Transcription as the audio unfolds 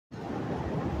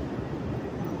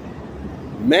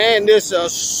Man, this is a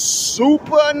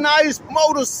super nice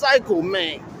motorcycle,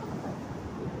 man.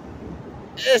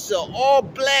 It's an all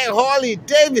black Harley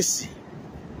Davidson.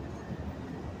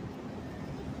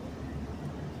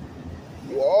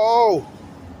 Whoa.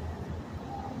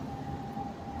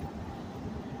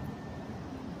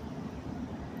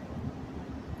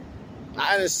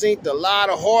 I done seen a lot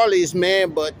of Harleys, man,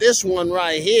 but this one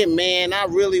right here, man, I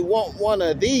really want one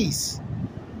of these.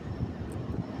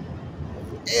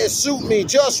 It suit me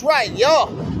just right, y'all.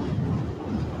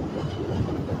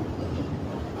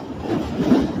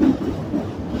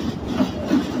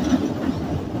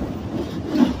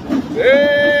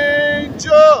 Danger!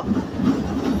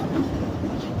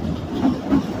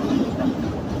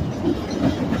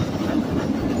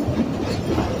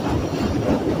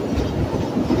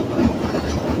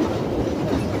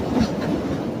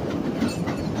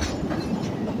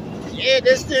 Yeah,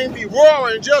 this thing be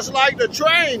roaring just like the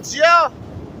trains, yeah?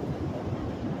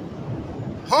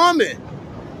 Humming.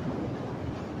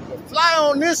 Fly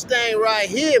on this thing right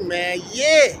here, man,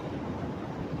 yeah.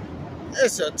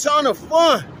 It's a ton of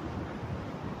fun.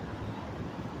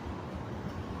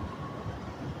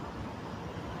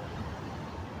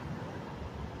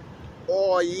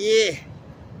 Oh, yeah.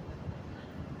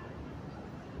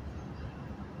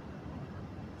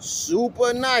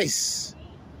 Super nice.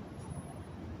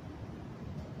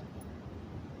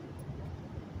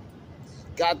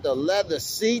 Got the leather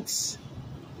seats.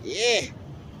 Yeah.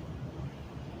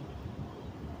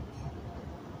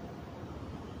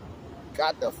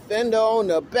 Got the fender on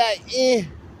the back end.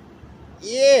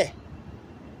 Yeah.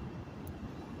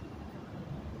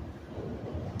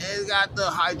 It's got the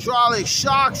hydraulic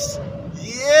shocks.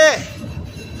 Yeah.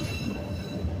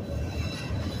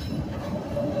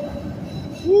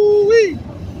 Woo-wee.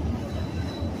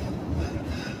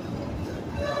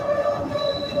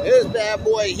 This bad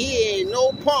boy, he ain't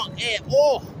no punk at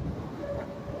all.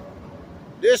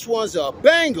 This one's a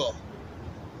banger.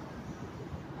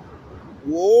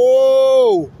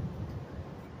 Whoa.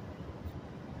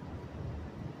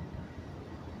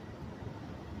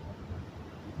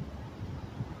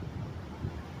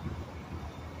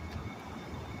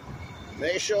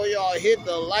 Make sure y'all hit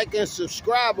the like and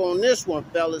subscribe on this one,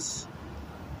 fellas.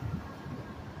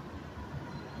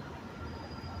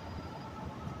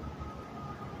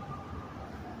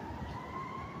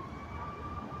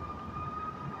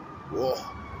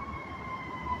 Whoa.